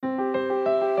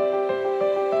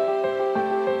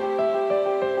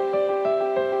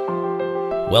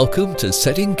Welcome to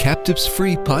Setting Captives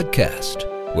Free podcast,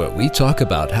 where we talk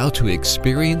about how to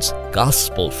experience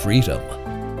gospel freedom.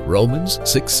 Romans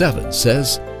 6:7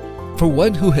 says, "For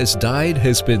one who has died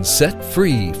has been set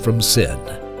free from sin."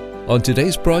 On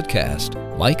today's broadcast,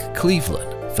 Mike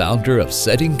Cleveland, founder of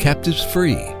Setting Captives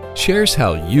Free, shares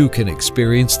how you can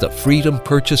experience the freedom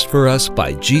purchased for us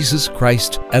by Jesus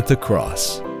Christ at the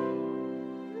cross.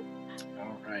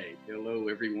 All right. Hello,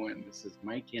 everyone. This is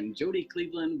Mike and Jody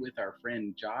Cleveland with our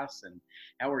friend Joss. And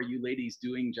how are you ladies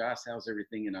doing? Joss, how's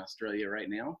everything in Australia right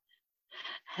now?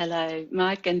 Hello,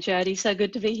 Mike and Jody. So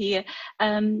good to be here.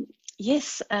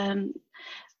 Yes,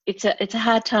 it's a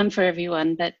hard time for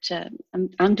everyone, but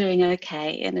I'm doing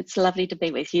okay, and it's lovely to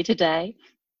be with you today.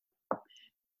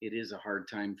 It is a hard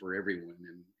time for everyone,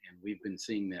 and we've been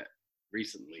seeing that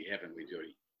recently, haven't we,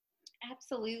 Jody?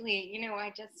 Absolutely. You know,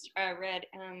 I just read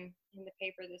in the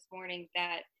paper this morning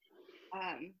that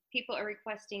people are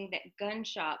requesting that gun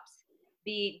shops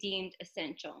be deemed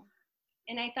essential.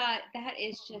 And I thought that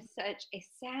is just such a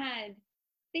sad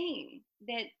thing,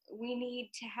 that we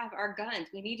need to have our guns.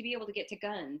 We need to be able to get to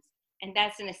guns. And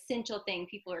that's an essential thing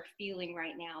people are feeling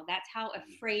right now. That's how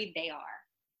afraid they are.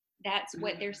 That's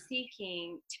what they're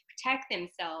seeking to protect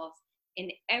themselves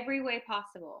in every way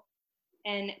possible.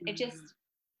 And it just,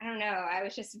 I don't know, I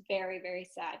was just very, very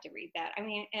sad to read that. I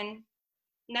mean, and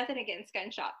nothing against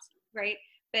gun shops, right?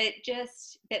 But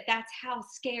just that's how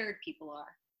scared people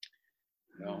are.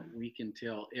 Well, we can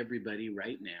tell everybody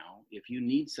right now, if you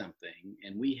need something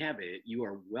and we have it, you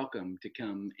are welcome to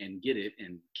come and get it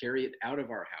and carry it out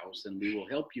of our house, and we will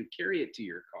help you carry it to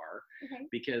your car,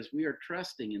 because we are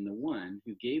trusting in the one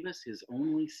who gave us his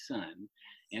only son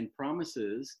and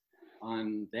promises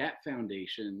on that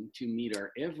foundation to meet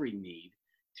our every need,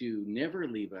 to never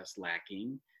leave us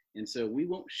lacking. And so we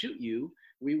won't shoot you,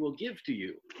 we will give to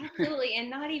you. Absolutely. And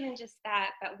not even just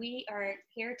that, but we are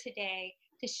here today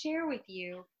to share with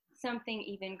you something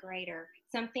even greater,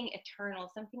 something eternal,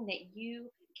 something that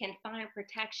you can find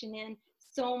protection in,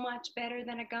 so much better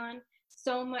than a gun,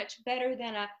 so much better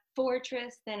than a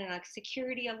fortress, than a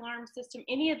security alarm system,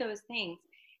 any of those things.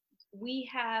 We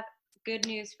have good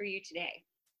news for you today.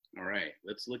 All right,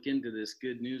 let's look into this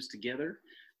good news together.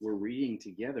 We're reading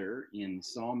together in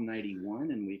Psalm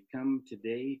 91, and we've come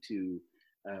today to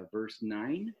verse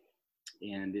 9.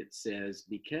 And it says,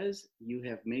 "Because you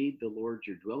have made the Lord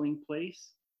your dwelling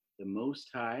place, the Most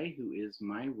High, who is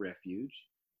my refuge."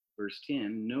 Verse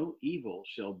 10, "No evil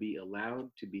shall be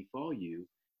allowed to befall you,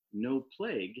 no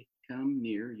plague come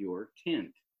near your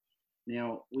tent."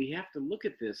 Now, we have to look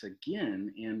at this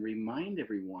again and remind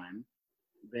everyone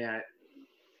that,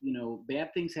 you know,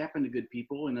 bad things happen to good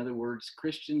people. In other words,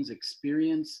 Christians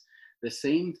experience the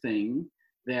same thing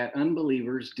that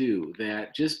unbelievers do,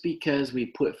 that just because we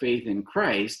put faith in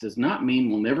Christ does not mean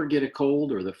we'll never get a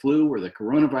cold or the flu or the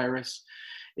coronavirus.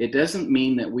 It doesn't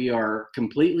mean that we are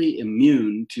completely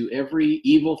immune to every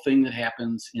evil thing that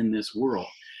happens in this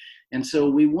world. And so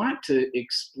we want to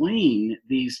explain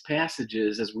these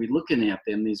passages as we're looking at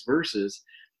them, these verses,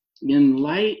 in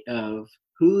light of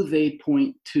who they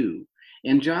point to.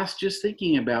 And Josh, just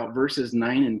thinking about verses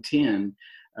 9 and 10,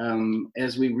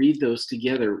 as we read those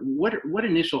together, what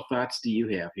initial thoughts do you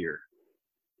have here?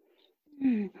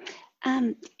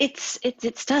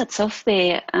 It starts off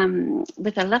there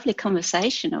with a lovely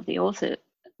conversation of the author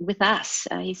with us.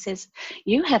 He says,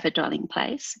 "You have a dwelling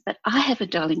place, but I have a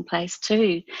dwelling place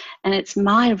too, and it's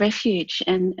my refuge."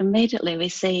 And immediately we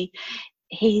see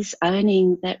he's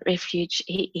owning that refuge.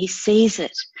 He sees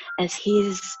it as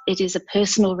his. It is a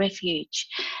personal refuge,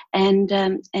 and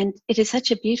it is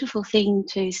such a beautiful thing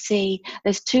to see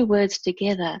those two words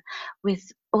together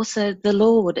with also the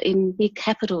Lord in big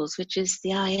capitals, which is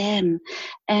the I am.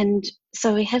 And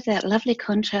so we have that lovely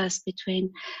contrast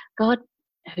between God,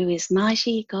 who is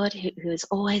mighty, God who is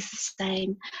always the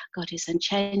same, God who's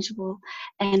unchangeable,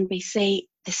 and we see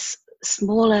this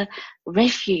smaller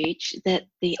refuge that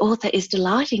the author is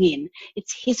delighting in.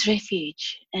 It's his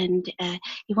refuge, and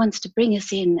he wants to bring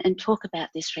us in and talk about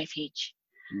this refuge.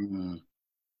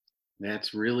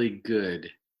 That's really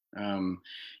good.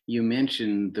 You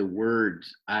mentioned the word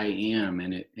 "I am,"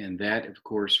 and that, of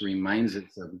course, reminds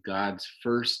us of God's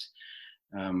first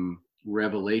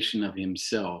revelation of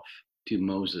himself to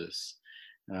Moses.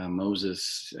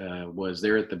 Moses was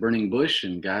there at the burning bush,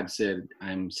 and God said,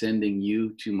 "I'm sending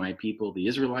you to my people, the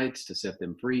Israelites, to set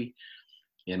them free."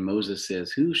 And Moses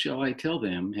says, "Who shall I tell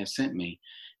them has sent me?"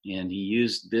 And he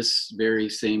used this very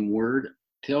same word,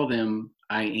 "Tell them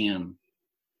I am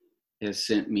has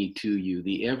sent me to you,"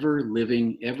 the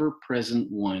ever-living, ever-present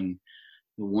one,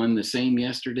 the one the same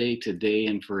yesterday, today,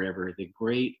 and forever, the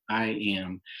great I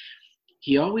am.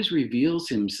 he always reveals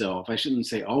himself. I shouldn't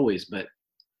say always, but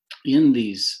in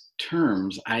these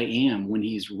terms, I am, when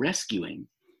he's rescuing,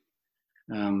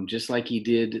 just like he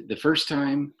did the first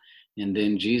time. And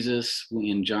then Jesus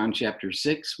in John chapter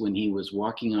 6, when he was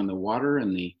walking on the water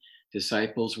and the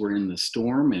disciples were in the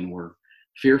storm and were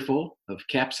fearful of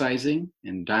capsizing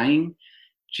and dying,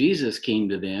 Jesus came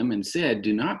to them and said,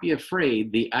 "Do not be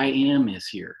afraid, the I am is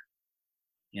here."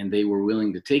 And they were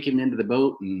willing to take him into the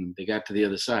boat, and they got to the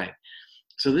other side.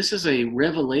 So this is a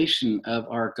revelation of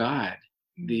our God,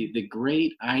 the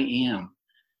great I am,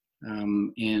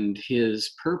 and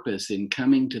his purpose in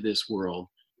coming to this world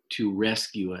to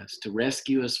rescue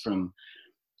us from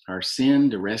our sin,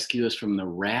 to rescue us from the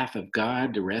wrath of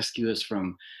God, to rescue us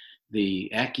from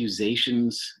the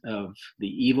accusations of the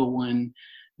evil one.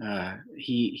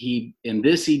 He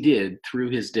did through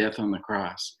his death on the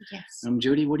cross. Yes.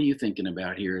 Jody, what are you thinking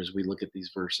about here as we look at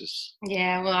these verses?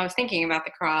 Yeah, well, I was thinking about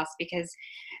the cross because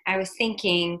I was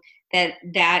thinking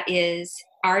that is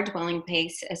our dwelling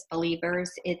place as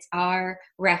believers. It's our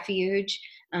refuge.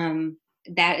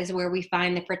 That is where we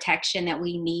find the protection that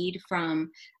we need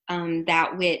from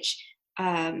that which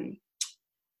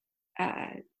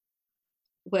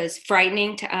was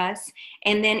frightening to us.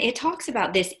 And then it talks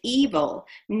about this evil.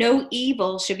 No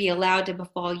evil should be allowed to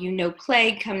befall you. No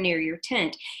plague come near your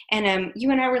tent. And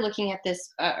you and I were looking at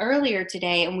this earlier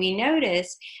today, and we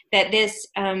noticed that this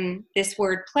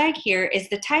word plague here is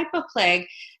the type of plague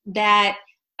that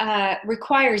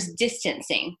requires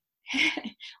distancing,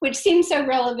 which seems so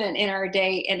relevant in our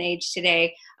day and age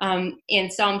today.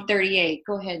 In Psalm 38,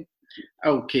 go ahead.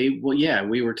 Okay, well, yeah,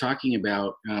 we were talking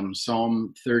about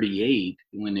Psalm 38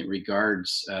 when it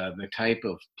regards the type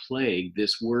of plague.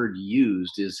 This word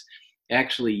used is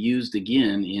actually used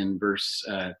again in verse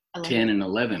 10 and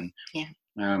 11.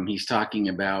 Yeah. He's talking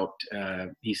about,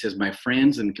 he says, "My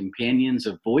friends and companions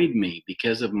avoid me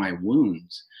because of my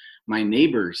wounds. My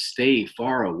neighbors stay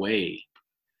far away."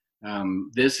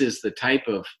 This is the type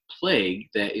of plague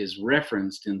that is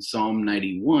referenced in Psalm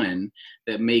 91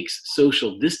 that makes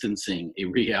social distancing a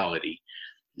reality.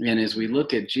 And as we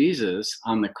look at Jesus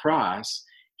on the cross,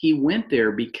 he went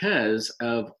there because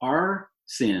of our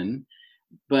sin,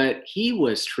 but he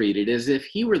was treated as if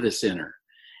he were the sinner.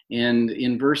 And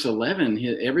in verse 11,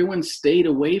 everyone stayed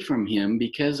away from him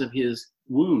because of his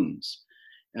wounds.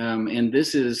 And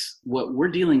this is what we're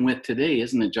dealing with today,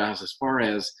 isn't it, Josh, as far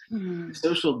as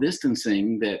social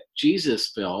distancing that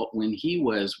Jesus felt when he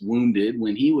was wounded,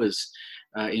 when he was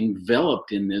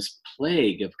enveloped in this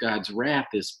plague of God's wrath,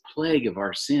 this plague of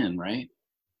our sin, right?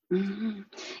 Mm-hmm.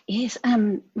 Yes,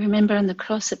 remember on the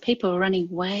cross that people were running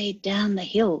way down the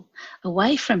hill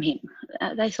away from him.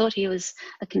 They thought he was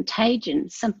a contagion,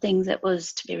 something that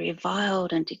was to be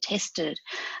reviled and detested.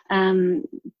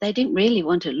 They didn't really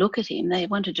want to look at him. They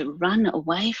wanted to run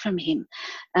away from him.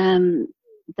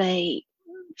 They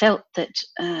felt that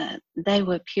they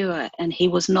were pure and he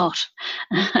was not.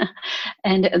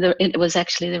 And it was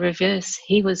actually the reverse.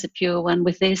 He was the pure one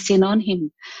with their sin on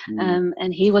him.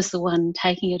 And he was the one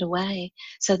taking it away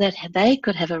so that they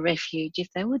could have a refuge if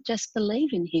they would just believe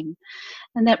in him.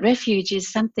 And that refuge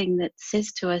is something that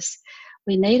says to us,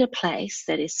 we need a place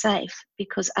that is safe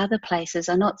because other places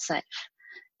are not safe.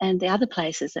 And the other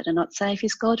places that are not safe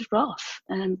is God's wrath.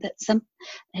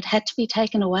 It had to be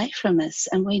taken away from us,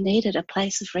 and we needed a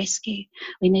place of rescue.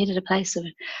 We needed a place of,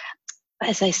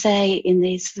 as they say in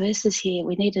these verses here,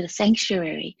 we needed a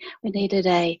sanctuary. We needed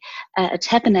a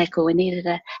tabernacle. We needed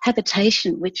a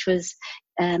habitation, which was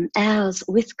ours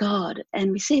with God.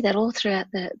 And we see that all throughout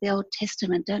the Old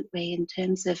Testament, don't we, in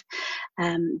terms of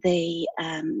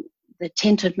the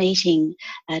tent of meeting.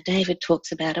 David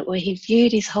talks about it, where he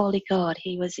viewed his holy God.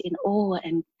 He was in awe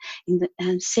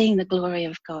and seeing the glory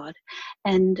of God.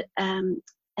 And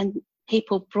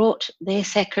people brought their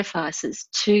sacrifices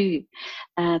to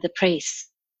the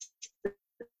priests.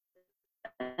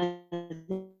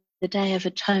 The Day of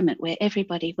Atonement, where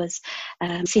everybody was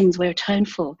sins were atoned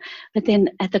for. But then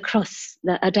at the cross,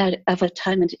 the Day of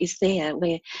Atonement is there,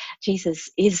 where Jesus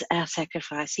is our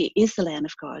sacrifice. He is the Lamb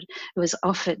of God who was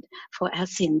offered for our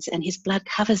sins, and his blood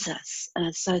covers us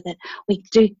so that we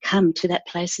do come to that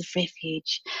place of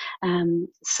refuge.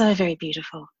 So very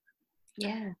beautiful.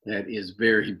 Yeah. That is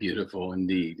very beautiful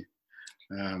indeed.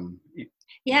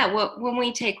 Yeah, well, when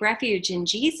we take refuge in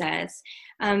Jesus,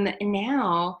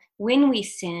 now when we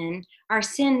sin, our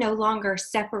sin no longer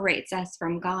separates us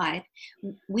from God.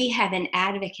 We have an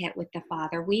advocate with the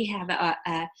Father. We have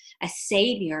a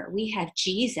Savior. We have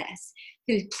Jesus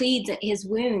who pleads his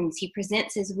wounds. He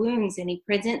presents his wounds and he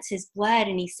presents his blood,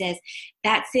 and he says,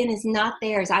 that sin is not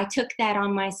theirs. I took that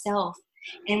on myself.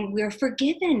 and we're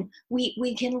forgiven.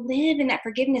 We can live in that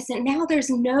forgiveness, and now there's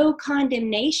no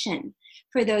condemnation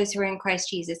for those who are in Christ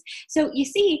Jesus. So you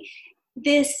see,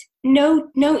 this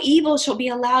no evil shall be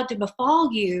allowed to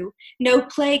befall you, no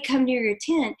plague come near your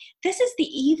tent. This is the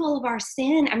evil of our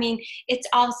sin. I mean, it's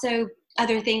also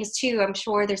other things too. I'm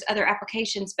sure there's other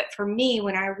applications, but for me,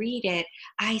 when I read it,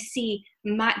 I see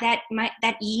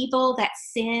that evil, that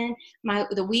sin,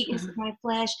 the weakness of my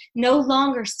flesh no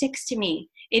longer sticks to me.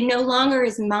 It no longer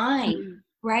is mine.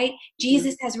 Right?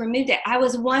 Jesus has removed it. I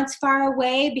was once far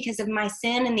away because of my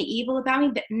sin and the evil about me,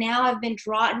 but now I've been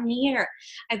brought near.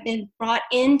 I've been brought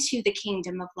into the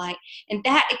kingdom of light. And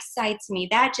that excites me.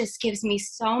 That just gives me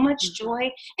so much joy.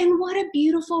 And what a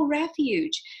beautiful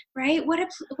refuge, right? What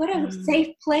a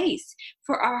safe place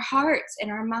for our hearts and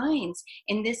our minds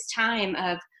in this time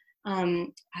of a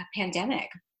pandemic.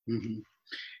 Mm-hmm.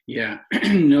 Yeah.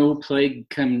 No plague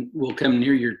will come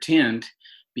near your tent,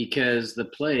 because the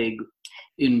plague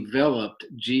enveloped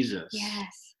Jesus.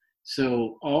 Yes.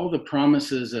 So all the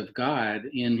promises of God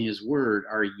in his word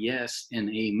are yes and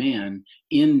amen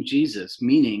in Jesus,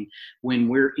 meaning when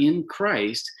we're in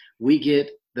Christ, we get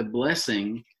the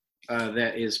blessing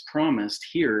that is promised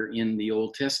here in the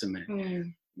Old Testament.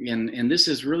 And this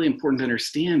is really important to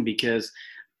understand, because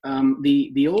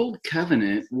the Old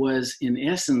Covenant was in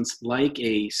essence like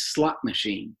a slot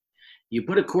machine. You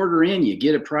put a quarter in, you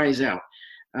get a prize out.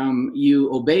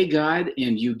 You obey God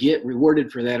and you get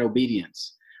rewarded for that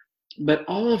obedience. But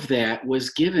all of that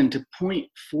was given to point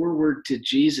forward to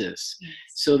Jesus,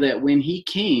 so that when he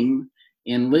came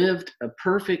and lived a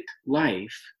perfect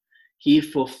life, he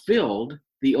fulfilled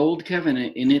the Old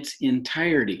Covenant in its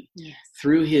entirety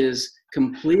through his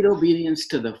complete obedience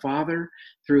to the Father,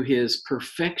 through his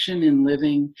perfection in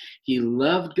living. He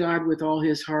loved God with all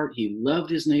his heart. He loved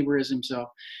his neighbor as himself.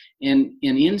 And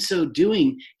in so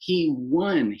doing,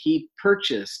 he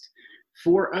purchased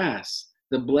for us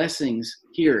the blessings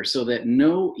here, so that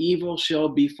no evil shall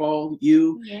befall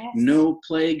you, no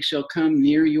plague shall come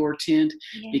near your tent,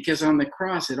 because on the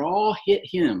cross it all hit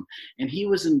him, and he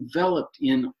was enveloped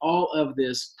in all of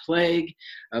this plague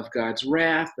of God's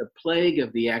wrath, the plague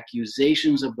of the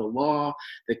accusations of the law,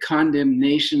 the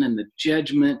condemnation and the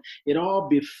judgment. It all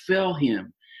befell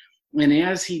him. And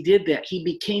as he did that, he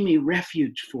became a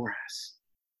refuge for us,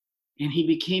 and he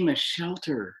became a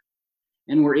shelter.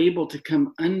 And we're able to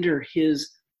come under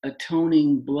his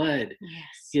atoning blood.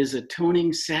 His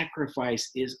atoning sacrifice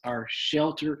is our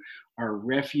shelter, our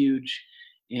refuge.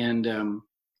 And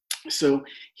so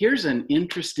here's an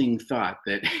interesting thought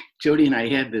that Jody and I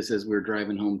had this as we were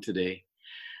driving home today.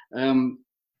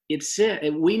 It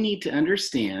said we need to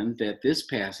understand that this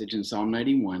passage in Psalm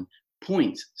 91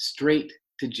 points straight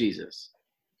to Jesus.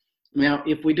 Now,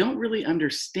 if we don't really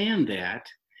understand that,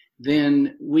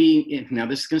 then now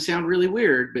this is going to sound really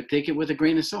weird, but take it with a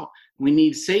grain of salt. We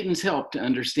need Satan's help to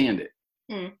understand it.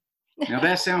 Now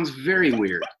that sounds very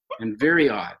weird and very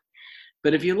odd.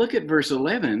 But if you look at verse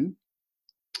 11,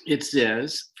 it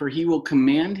says, "For he will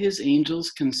command his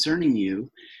angels concerning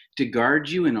you to guard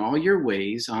you in all your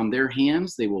ways. On their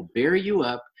hands they will bear you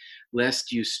up,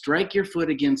 lest you strike your foot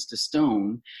against a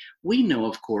stone." We know,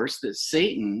 of course, that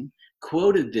Satan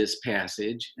quoted this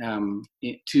passage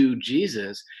to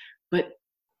Jesus. But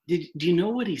do you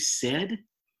know what he said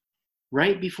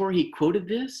right before he quoted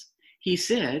this? He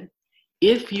said,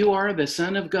 "If you are the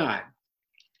Son of God,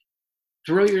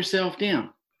 throw yourself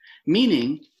down."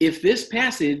 Meaning, if this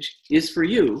passage is for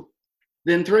you,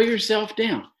 then throw yourself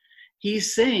down.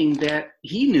 He's saying that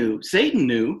Satan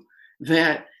knew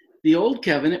that the Old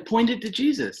Covenant pointed to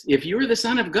Jesus. If you are the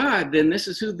Son of God, then this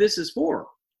is who this is for.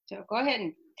 So go ahead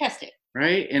and test it.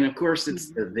 Right? And of course,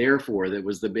 it's the therefore that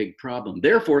was the big problem.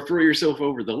 Therefore, throw yourself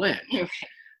over the ledge.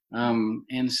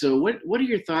 And so what are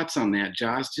your thoughts on that,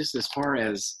 Josh, just as far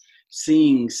as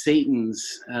seeing Satan's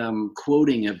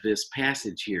quoting of this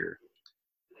passage here?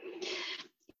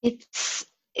 It's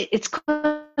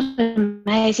quite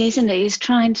amazing, isn't it? He's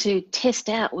trying to test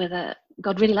out whether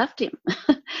God really loved him.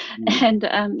 And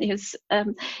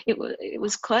it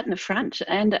was quite an affront.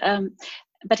 And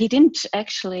but he didn't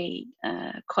actually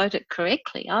quote it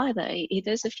correctly either.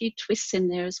 There's a few twists in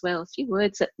there as well, a few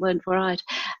words that weren't right.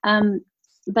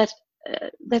 But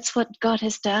that's what God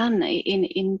has done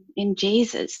in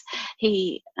Jesus.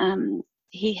 He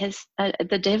has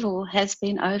the devil has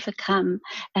been overcome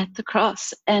at the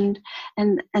cross, and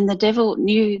the devil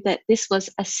knew that this was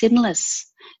a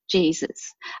sinless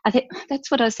Jesus. I think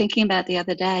that's what I was thinking about the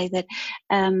other day. That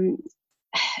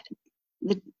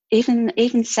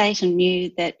even Satan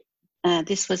knew that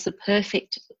this was the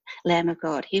perfect Lamb of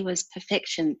God. He was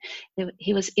perfection.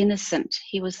 He was innocent.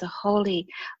 He was the holy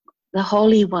the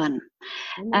Holy One.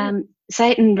 Amen.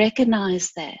 Satan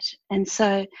recognized that. And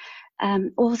so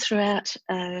all throughout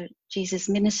Jesus'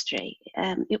 ministry,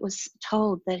 it was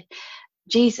told that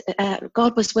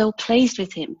God was well pleased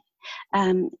with him.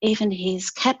 Even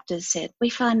his captors said, "We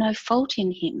find no fault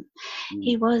in him."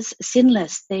 He was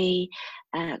sinless. The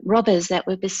robbers that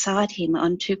were beside him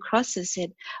on 2 crosses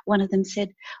said, one of them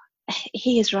said,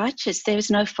 "He is righteous. There is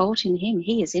no fault in him.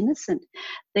 He is innocent."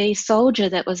 The soldier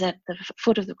that was at the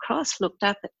foot of the cross looked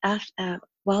up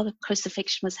while the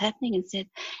crucifixion was happening and said,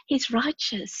 "He's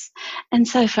righteous." And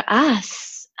so for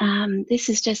us, this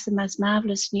is just the most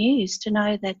marvelous news to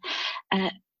know that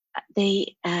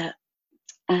the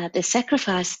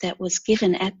sacrifice that was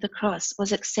given at the cross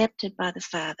was accepted by the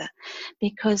Father,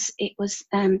 because it was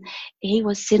he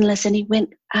was sinless and he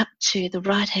went up to the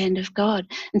right hand of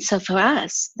God. And so for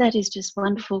us, that is just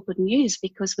wonderful good news,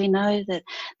 because we know that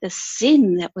the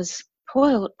sin that was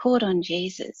poured on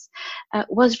Jesus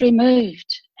was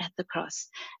removed at the cross,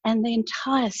 and the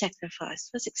entire sacrifice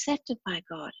was accepted by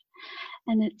God.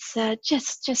 And it's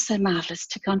just so marvelous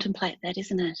to contemplate that,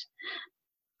 isn't it?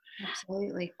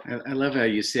 Absolutely. I love how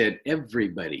you said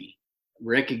everybody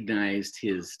recognized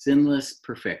his sinless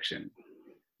perfection.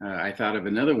 I thought of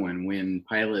another one when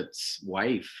Pilate's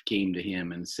wife came to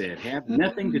him and said, "Have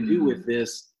nothing to do with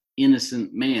this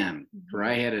innocent man, for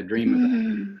I had a dream about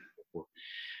him."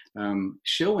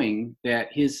 Showing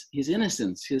that his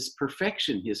innocence, his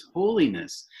perfection, his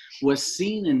holiness was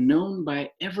seen and known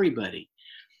by everybody.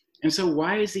 And so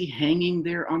why is he hanging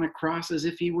there on a cross as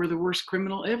if he were the worst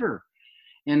criminal ever?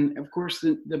 And of course,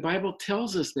 the Bible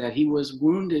tells us that he was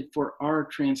wounded for our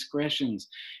transgressions.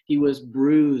 He was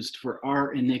bruised for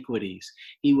our iniquities.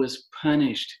 He was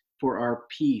punished for our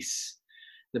peace.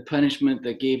 The punishment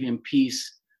that gave him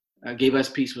peace, gave us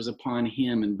peace, was upon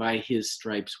him, and by his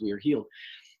stripes we are healed.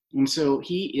 And so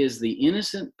he is the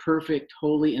innocent, perfect,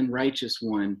 holy, and righteous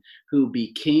one who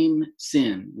became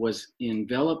sin, was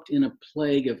enveloped in a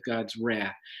plague of God's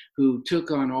wrath, who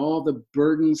took on all the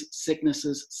burdens,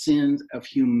 sicknesses, sins of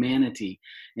humanity.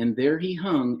 And there he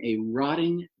hung, a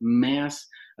rotting mass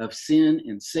of sin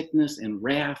and sickness and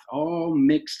wrath, all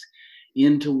mixed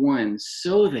into one,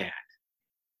 so that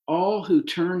all who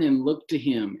turn and look to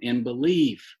him and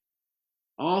believe,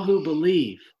 all who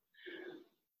believe,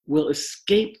 will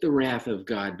escape the wrath of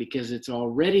God because it's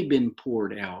already been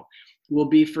poured out, will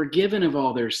be forgiven of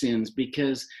all their sins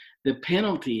because the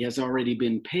penalty has already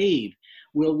been paid,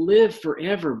 will live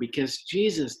forever because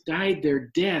Jesus died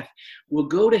their death, will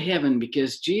go to heaven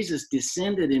because Jesus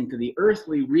descended into the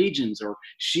earthly regions, or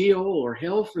Sheol or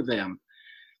hell for them.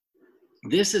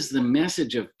 This is the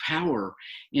message of power.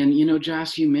 And, you know,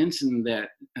 Josh, you mentioned that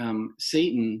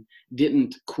Satan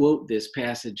didn't quote this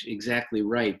passage exactly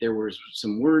right. There were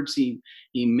some words he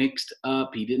mixed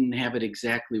up. He didn't have it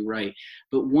exactly right.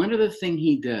 But one of the things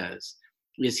he does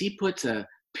is he puts a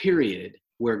period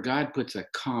where God puts a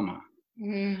comma.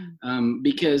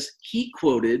 Because he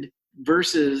quoted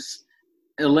verses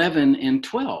 11 and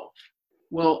 12.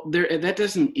 Well, that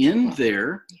doesn't end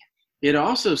there. It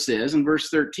also says in verse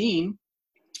 13,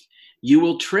 "You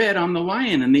will tread on the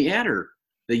lion and the adder,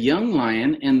 the young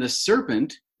lion and the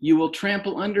serpent you will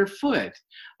trample underfoot."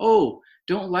 Oh,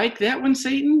 don't like that one,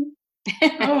 Satan?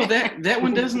 Oh, that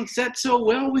one doesn't set so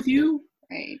well with you?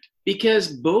 Right.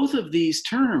 Because both of these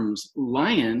terms,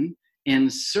 lion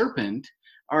and serpent,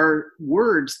 are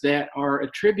words that are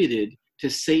attributed to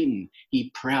Satan.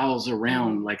 He prowls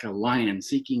around like a lion,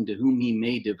 seeking to whom he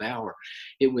may devour.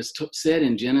 It was said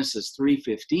in Genesis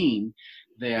 3:15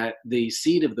 that the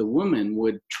seed of the woman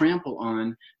would trample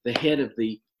on the head of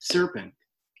the serpent.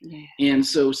 Yeah. And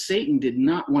so Satan did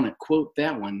not want to quote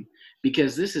that one,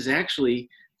 because this is actually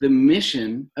the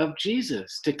mission of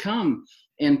Jesus, to come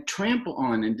and trample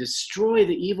on and destroy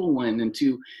the evil one, and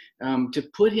to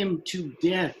put him to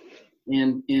death,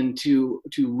 and to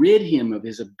rid him of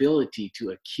his ability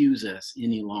to accuse us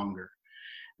any longer.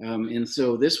 And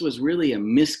so this was really a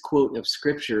misquote of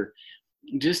Scripture.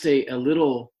 Just a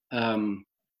little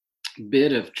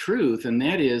bit of truth, and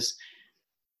that is,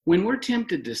 when we're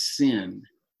tempted to sin,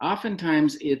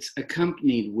 oftentimes it's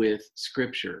accompanied with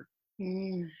Scripture.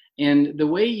 And the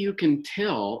way you can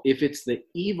tell if it's the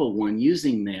evil one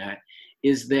using that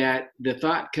is that the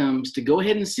thought comes to go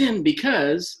ahead and sin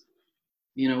because,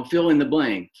 you know, fill in the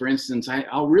blank. For instance,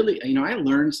 I'll really, you know, I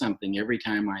learn something every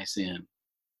time I sin,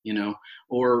 you know,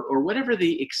 or whatever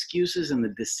the excuses and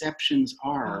the deceptions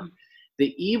are.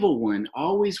 The evil one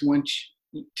always wants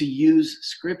to use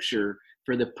Scripture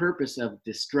for the purpose of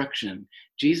destruction.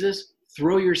 Jesus,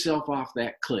 throw yourself off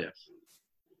that cliff.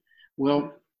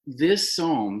 Well, this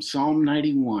Psalm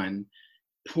 91,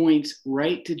 points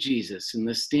right to Jesus in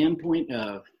the standpoint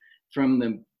of, from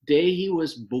the day he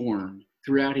was born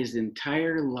throughout his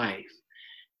entire life,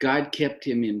 God kept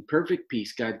him in perfect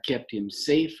peace. God kept him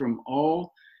safe from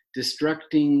all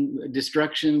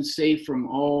destruction, safe from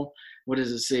all, what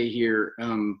does it say here,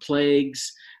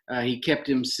 plagues. He kept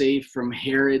him safe from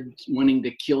Herod wanting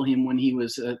to kill him when he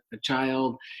was a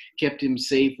child, kept him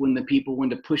safe when the people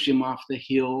wanted to push him off the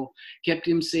hill, kept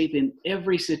him safe in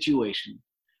every situation.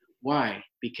 Why?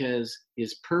 Because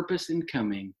his purpose in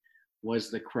coming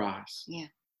was the cross. Yeah.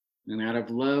 And out of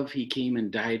love, he came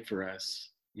and died for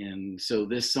us. And so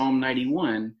this Psalm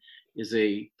 91 is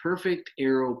a perfect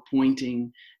arrow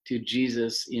pointing to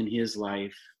Jesus in his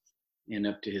life and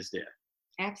up to his death.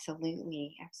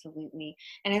 Absolutely, absolutely.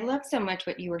 And I love so much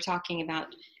what you were talking about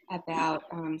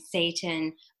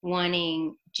Satan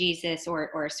wanting Jesus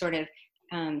or sort of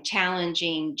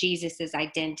challenging Jesus's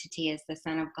identity as the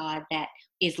Son of God that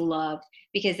is loved.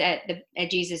 Because at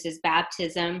Jesus's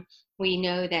baptism, we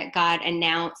know that God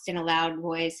announced in a loud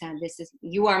voice,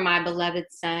 you are my beloved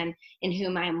Son in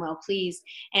whom I am well pleased.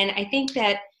 And I think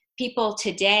that people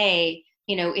today,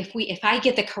 if I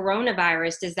get the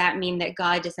coronavirus, does that mean that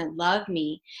God doesn't love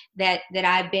me? That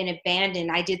I've been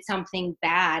abandoned? I did something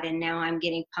bad and now I'm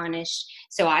getting punished,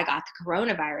 so I got the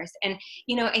coronavirus. And,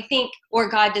 I think, or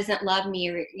God doesn't love me,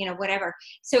 or, whatever.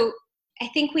 So I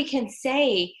think we can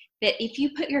say that if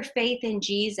you put your faith in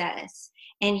Jesus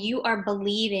and you are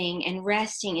believing and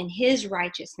resting in his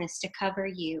righteousness to cover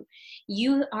you,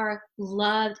 you are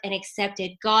loved and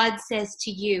accepted. God says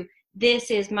to you,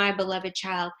 this is my beloved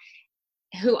child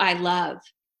who I love,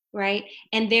 right?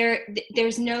 And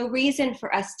there's no reason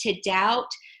for us to doubt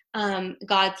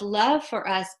God's love for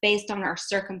us based on our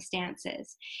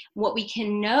circumstances. What we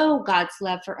can know God's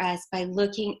love for us by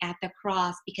looking at the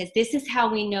cross, because this is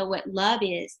how we know what love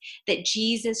is, that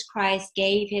Jesus Christ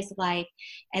gave his life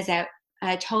as a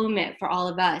atonement for all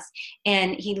of us,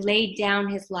 and he laid down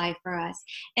his life for us.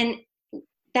 And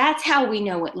that's how we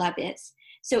know what love is.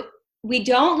 So we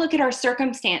don't look at our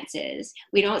circumstances.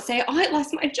 We don't say, oh, I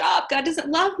lost my job, God doesn't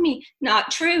love me.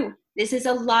 Not true. This is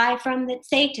a lie from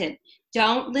Satan.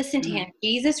 Don't listen to him.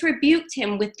 Jesus rebuked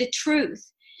him with the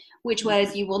truth, which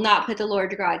was, you will not put the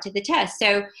Lord your God to the test.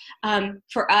 So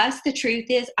for us, the truth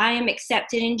is, I am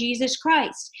accepted in Jesus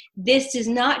Christ. This does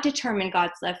not determine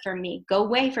God's love for me. Go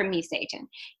away from me, Satan.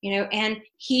 And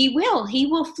he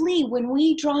will flee when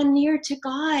we draw near to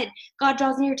God. God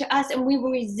draws near to us, and we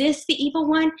will resist the evil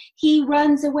one. He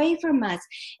runs away from us.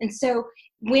 And so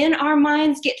when our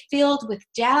minds get filled with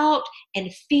doubt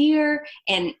and fear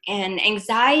and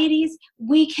anxieties,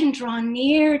 we can draw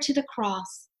near to the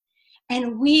cross.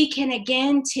 And we can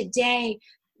again today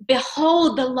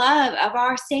behold the love of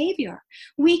our Savior.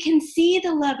 We can see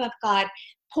the love of God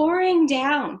pouring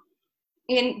down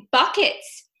in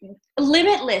buckets,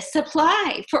 limitless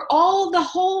supply for the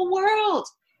whole world.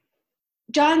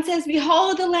 John says,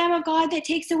 behold the Lamb of God that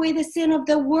takes away the sin of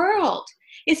the world.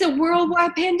 It's a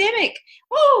worldwide pandemic.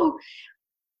 Oh,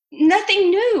 nothing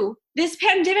new. This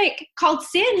pandemic called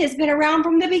sin has been around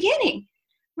from the beginning,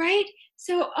 right?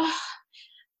 So,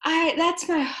 that's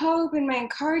my hope and my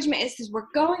encouragement is, as we're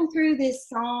going through this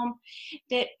psalm,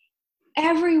 that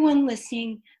everyone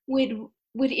listening would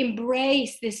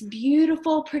embrace this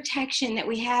beautiful protection that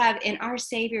we have in our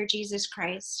Savior, Jesus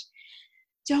Christ.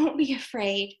 Don't be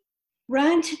afraid.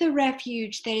 Run to the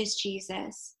refuge that is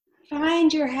Jesus.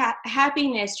 Find your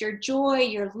happiness, your joy,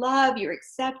 your love, your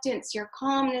acceptance, your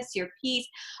calmness, your peace,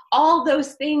 all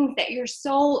those things that your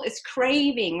soul is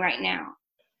craving right now.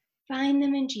 Find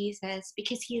them in Jesus,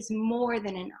 because he is more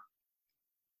than enough.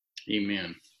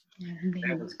 Amen.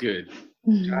 That was good.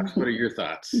 Josh, what are your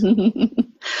thoughts?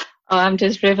 I'm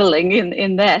just reveling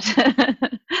in that.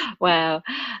 Wow.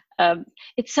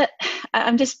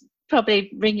 I'm just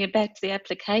probably bringing it back to the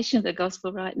application of the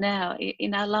gospel right now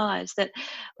in our lives, that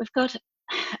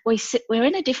we're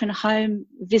in a different home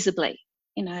visibly.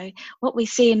 What we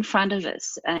see in front of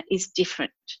us is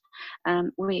different.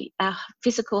 Our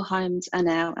physical homes are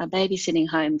now our babysitting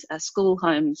homes, our school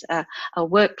homes, our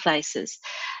workplaces.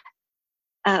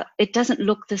 It doesn't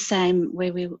look the same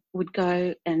where we would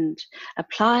go and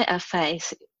apply our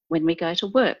faith when we go to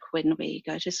work, when we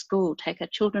go to school, take our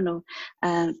children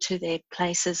to their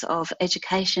places of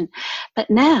education. But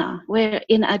now we're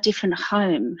in a different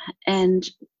home, and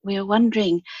we're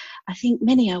wondering, I think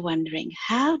many are wondering,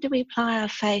 how do we apply our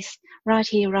faith right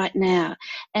here, right now?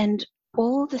 And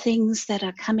all the things that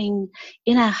are coming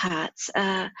in our hearts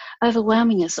are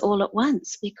overwhelming us all at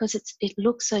once because it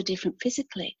looks so different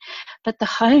physically. But the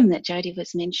home that Jody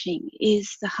was mentioning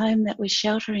is the home that we're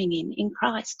sheltering in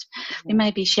Christ. We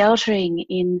may be sheltering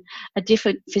in a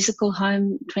different physical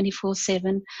home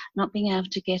 24/7, not being able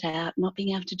to get out, not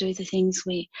being able to do the things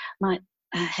we might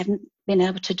haven't been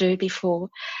able to do before.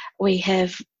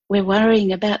 We're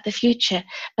worrying about the future,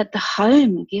 but the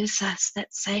home gives us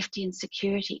that safety and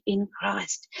security in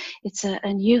Christ. It's a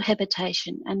new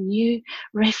habitation, a new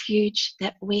refuge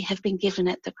that we have been given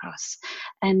at the cross.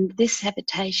 And this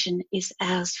habitation is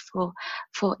ours for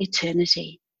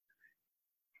eternity.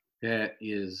 That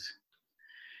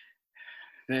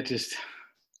just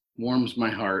warms my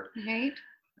heart. Right.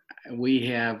 We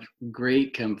have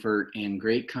great comfort and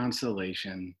great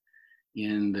consolation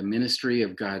in the ministry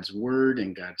of God's word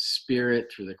and God's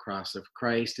spirit through the cross of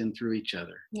Christ and through each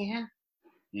other. Yeah.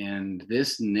 And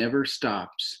this never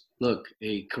stops. Look,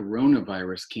 a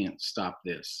coronavirus can't stop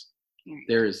this. Right.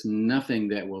 There is nothing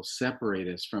that will separate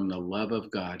us from the love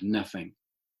of God, nothing.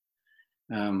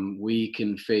 We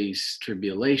can face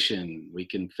tribulation, we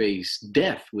can face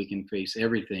death, we can face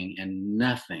everything, and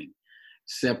nothing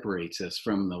separates us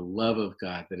from the love of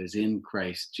God that is in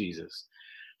Christ Jesus.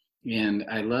 And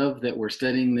I love that we're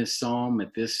studying this psalm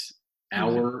at this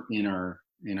hour in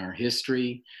our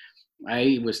history.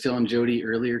 I was telling Jody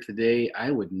earlier today, I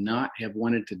would not have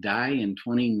wanted to die in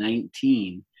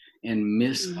 2019 and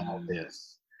miss all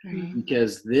this,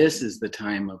 because this is the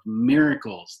time of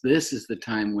miracles. This is the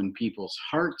time when people's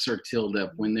hearts are tilled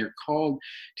up, when they're called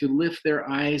to lift their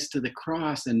eyes to the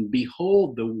cross and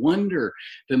behold the wonder,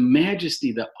 the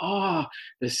majesty, the awe,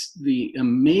 the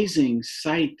amazing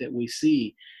sight that we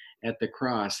see at the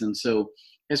cross. And so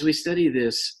as we study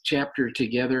this chapter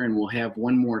together, and we'll have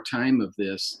one more time of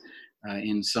this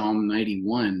in Psalm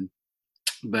 91,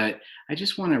 but I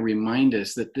just want to remind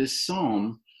us that this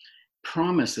psalm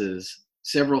promises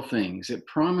several things. It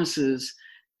promises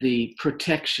the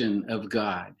protection of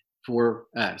God for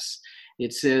us.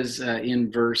 It says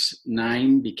in verse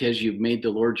 9, because you've made the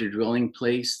Lord your dwelling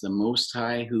place, the Most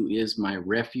High, who is my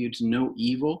refuge, no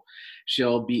evil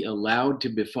shall be allowed to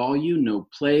befall you, no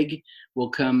plague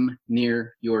will come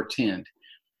near your tent.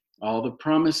 All the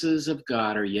promises of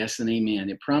God are yes and amen.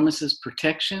 It promises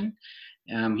protection.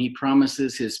 He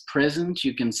promises his presence.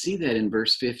 You can see that in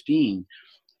verse 15.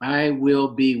 I will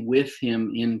be with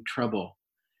him in trouble.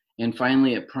 And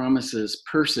finally, it promises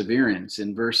perseverance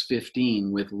in verse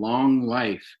 15. With long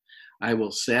life, I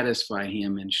will satisfy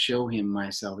him and show him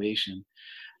my salvation.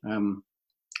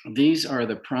 These are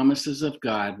the promises of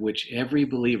God which every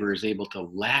believer is able to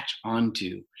latch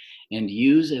onto and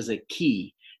use as a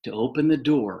key to open the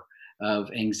door of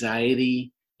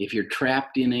anxiety. If you're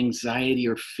trapped in anxiety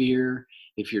or fear,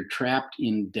 if you're trapped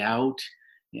in doubt,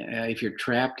 if you're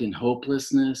trapped in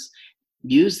hopelessness,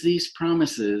 use these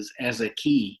promises as a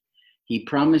key. He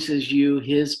promises you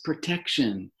his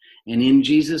protection. And in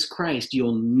Jesus Christ,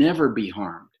 you'll never be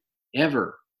harmed,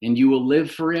 ever. And you will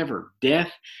live forever. Death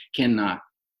cannot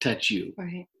touch you.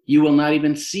 Right. You will not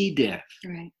even see death.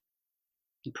 Right.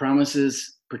 He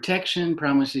promises protection,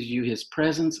 promises you his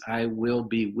presence. I will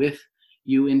be with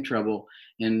you in trouble,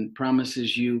 and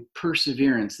promises you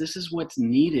perseverance. This is what's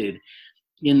needed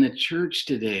in the church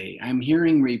today. I'm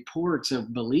hearing reports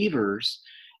of believers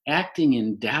acting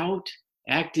in doubt,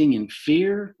 acting in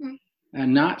fear,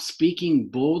 and not speaking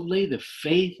boldly the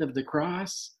faith of the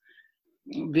cross.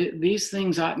 These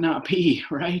things ought not be,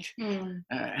 right?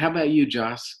 How about you,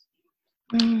 Joss?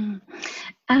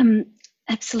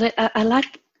 Absolutely. I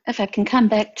like, if I can come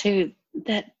back to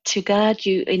that, to guard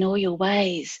you in all your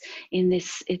ways in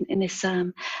this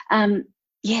psalm.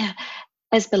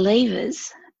 As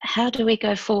believers, how do we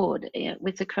go forward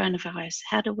with the coronavirus?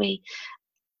 How do we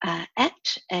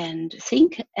act and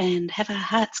think and have our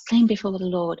hearts clean before the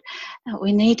Lord?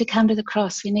 We need to come to the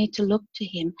cross. We need to look to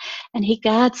him, and he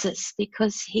guards us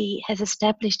because he has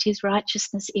established his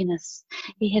righteousness in us.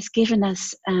 He has given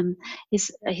us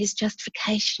his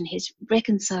justification. He's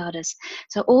reconciled us.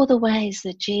 So all the ways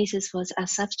that Jesus was our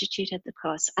substitute at the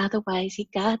cross are the ways he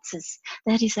guards us.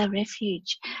 That is our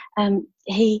refuge.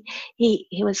 He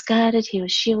was guarded. He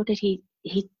was shielded. He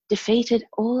defeated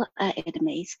all our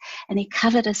enemies, and he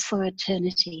covered us for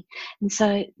eternity. And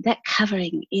so that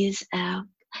covering is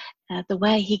the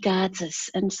way he guards us.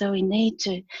 And so we need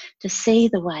to see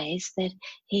the ways that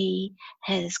he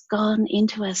has gone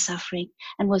into our suffering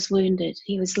and was wounded.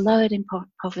 He was lowered in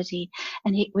poverty,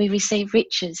 and we receive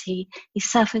riches. He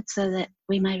suffered so that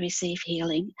we may receive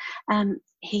healing.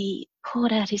 He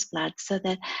poured out his blood so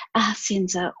that our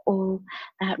sins are all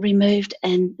removed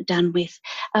and done with.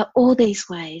 All these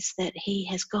ways that he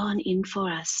has gone in for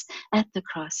us at the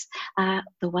cross are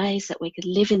the ways that we could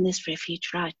live in this refuge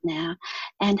right now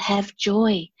and have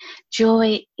joy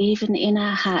even in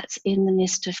our hearts in the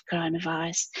midst of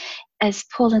coronavirus. As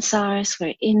Paul and Cyrus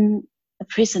were in a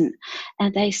prison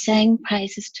and they sang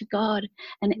praises to God,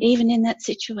 and even in that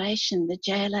situation the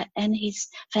jailer and his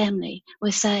family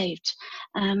were saved.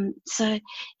 So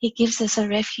he gives us a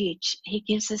refuge, he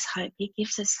gives us hope, he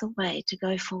gives us the way to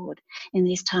go forward in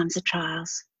these times of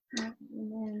trials.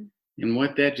 Amen. And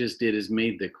what that just did is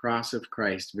made the cross of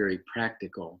Christ very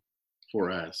practical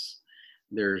for us.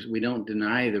 We don't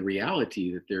deny the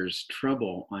reality that there's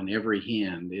trouble on every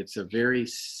hand. It's a very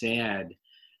sad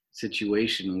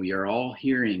situation. We are all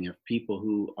hearing of people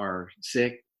who are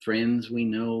sick, friends we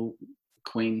know,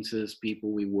 acquaintances,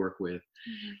 people we work with.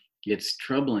 Mm-hmm. It's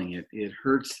troubling. It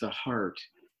hurts the heart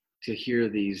to hear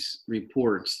these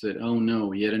reports that, oh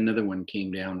no, yet another one came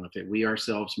down with it. We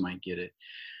ourselves might get it.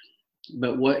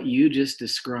 But what you just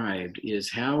described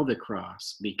is how the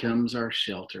cross becomes our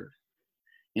shelter,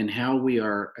 and how we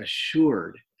are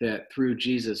assured that through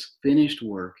Jesus' finished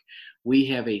work, we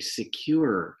have a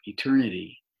secure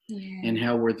eternity. Yeah. And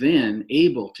how we're then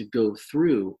able to go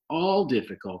through all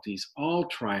difficulties, all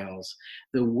trials,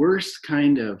 the worst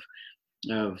kind of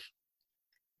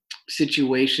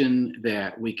situation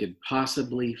that we could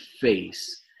possibly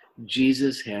face.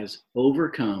 Jesus has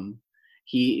overcome.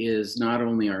 He is not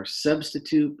only our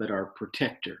substitute, but our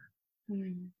protector.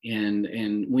 Mm.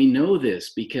 And we know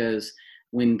this because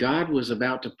when God was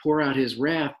about to pour out his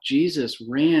wrath, Jesus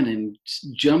ran and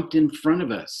jumped in front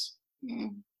of us.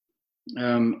 Mm.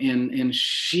 And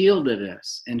shielded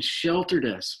us and sheltered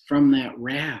us from that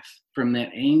wrath, from that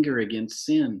anger against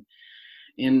sin.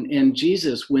 And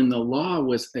Jesus, when the law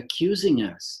was accusing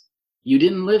us, you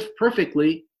didn't live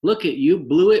perfectly. Look at you,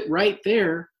 blew it right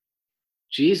there.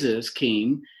 Jesus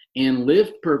came and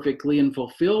lived perfectly and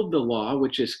fulfilled the law,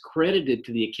 which is credited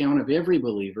to the account of every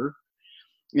believer.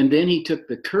 And then he took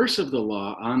the curse of the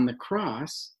law on the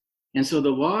cross. And so the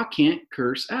law can't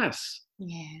curse us.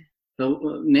 Yeah.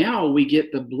 So now we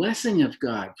get the blessing of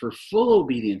God for full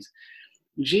obedience.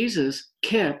 Jesus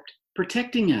kept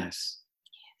protecting us.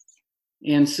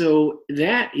 Yes. And so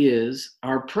that is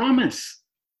our promise,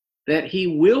 that he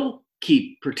will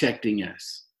keep protecting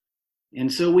us.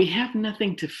 And so we have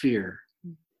nothing to fear.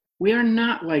 We are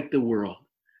not like the world.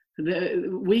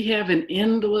 We have an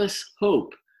endless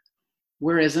hope.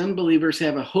 Whereas unbelievers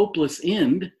have a hopeless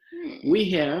end,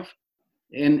 we have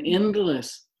an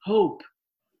endless hope.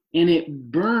 And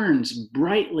it burns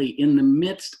brightly in the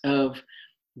midst of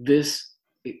this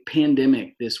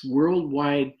pandemic, this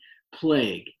worldwide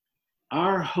plague.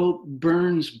 Our hope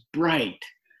burns bright,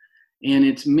 and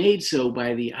it's made so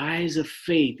by the eyes of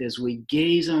faith as we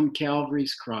gaze on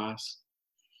Calvary's cross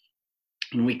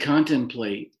and we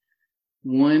contemplate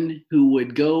one who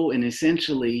would go and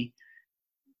essentially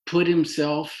put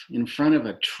himself in front of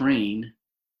a train,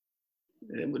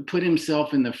 would put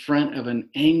himself in the front of an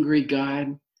angry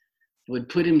God, would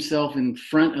put himself in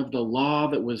front of the law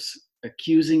that was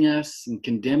accusing us and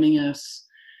condemning us,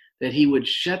 that he would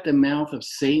shut the mouth of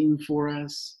Satan for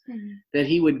us, that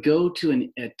he would go to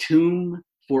a tomb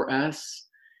for us,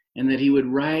 and that he would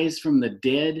rise from the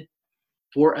dead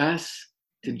for us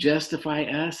to justify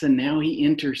us. And now he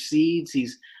intercedes.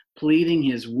 He's pleading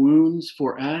his wounds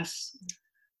for us.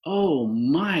 Oh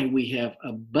my, we have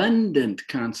abundant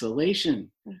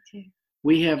consolation. Okay.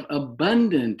 We have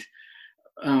abundant,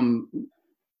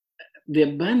 the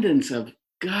abundance of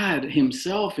God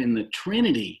himself in the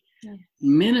Trinity, yes.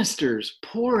 Ministers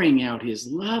pouring out his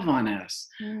love on us,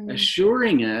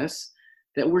 assuring us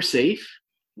that we're safe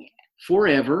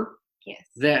forever, yes.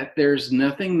 That there's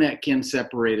nothing that can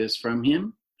separate us from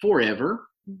him forever,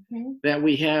 that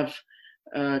we have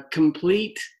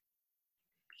complete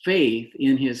faith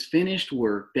in his finished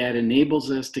work that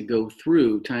enables us to go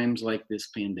through times like this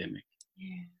pandemic.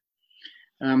 Yeah.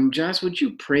 Joss, would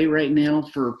you pray right now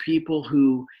for people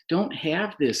who don't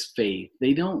have this faith?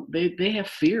 They have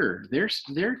fear.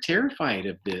 They're terrified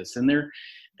of this, and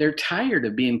they're tired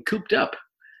of being cooped up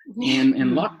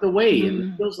and locked away,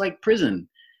 and it feels like prison,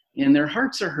 and their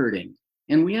hearts are hurting.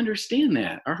 And we understand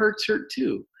that. Our hearts hurt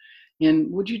too.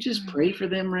 And would you just pray for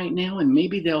them right now? And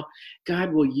maybe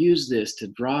God will use this to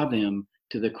draw them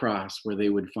to the cross where they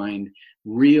would find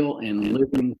real and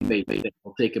living faith that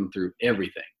will take them through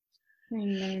everything.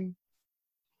 Amen.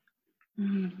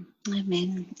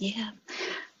 Amen. Yeah.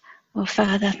 Well,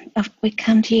 Father, we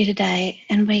come to you today,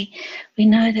 and we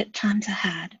know that times are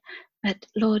hard, But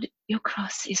Lord, your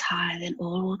cross is higher than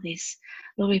all this.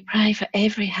 Lord, we pray for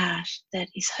every heart that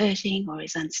is hurting or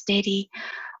is unsteady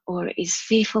or is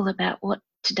fearful about what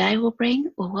today will bring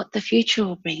or what the future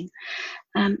will bring.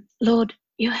 Lord,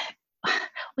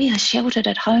 we are sheltered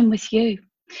at home with you.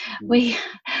 We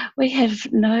have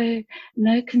no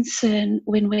concern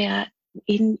when we are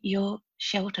in your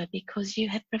shelter, because you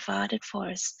have provided for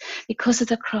us. Because of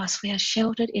the cross, we are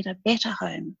sheltered in a better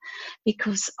home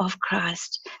because of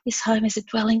Christ. This home is a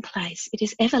dwelling place. It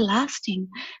is everlasting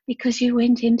because you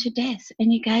went into death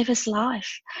and you gave us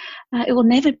life. It will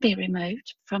never be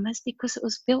removed from us because it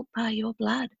was built by your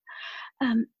blood.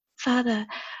 Father,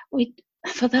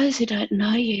 for those who don't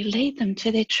know you, lead them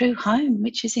to their true home,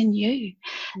 which is in you.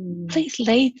 Please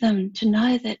lead them to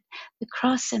know that the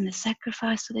cross and the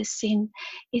sacrifice for their sin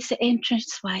is the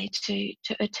entranceway to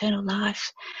eternal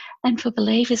life. And for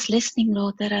believers listening,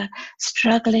 Lord, that are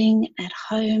struggling at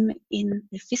home in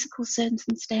the physical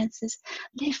circumstances,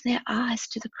 lift their eyes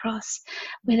to the cross,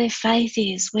 where their faith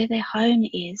is, where their home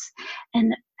is,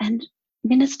 and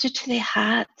minister to their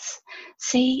hearts.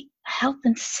 Help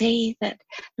them see that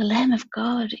the Lamb of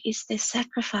God is their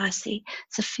sacrifice, the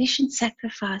sufficient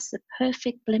sacrifice, the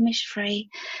perfect blemish-free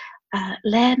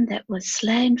Lamb that was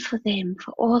slain for them,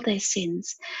 for all their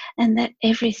sins, and that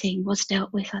everything was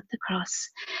dealt with at the cross,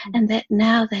 and that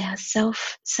now they are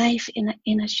safe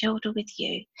in a shelter with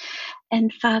you.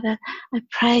 And Father, I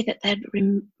pray that they'd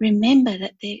remember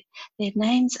that their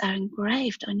names are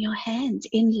engraved on your hands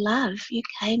in love. You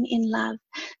came in love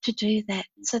to do that,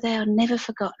 so they are never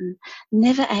forgotten,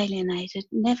 never alienated,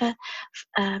 never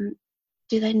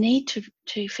do they need to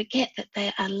forget that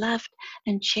they are loved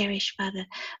and cherished by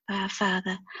our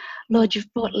Father. Lord,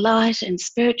 you've brought light and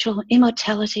spiritual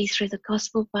immortality through the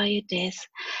gospel by your death.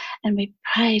 And we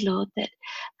pray, Lord, that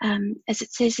as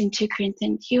it says in 2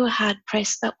 Corinthians, you are hard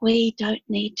pressed, but we don't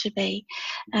need to be.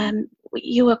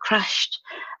 You were crushed.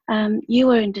 You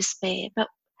were in despair, but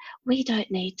we don't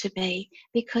need to be,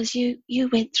 because you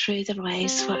went through the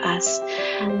ways for us.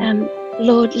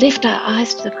 Lord, lift our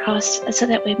eyes to the cross so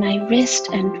that we may rest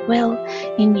and dwell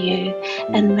in you,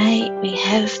 and may we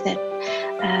have that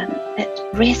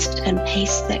rest and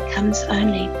peace that comes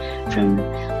only from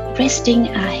resting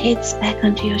our heads back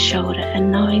onto your shoulder and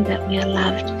knowing that we are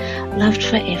loved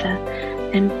forever.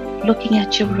 And looking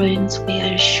at your wounds, we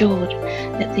are assured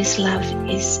that this love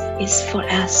is for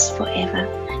us forever.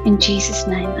 In Jesus'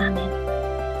 name, amen.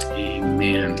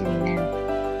 Amen. Amen.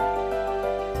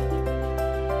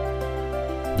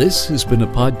 This has been a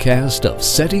podcast of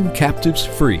Setting Captives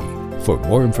Free. For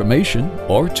more information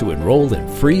or to enroll in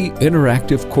free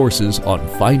interactive courses on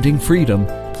finding freedom,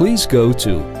 please go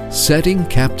to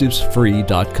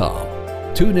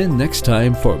settingcaptivesfree.com. Tune in next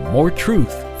time for more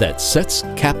truth that sets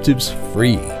captives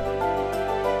free.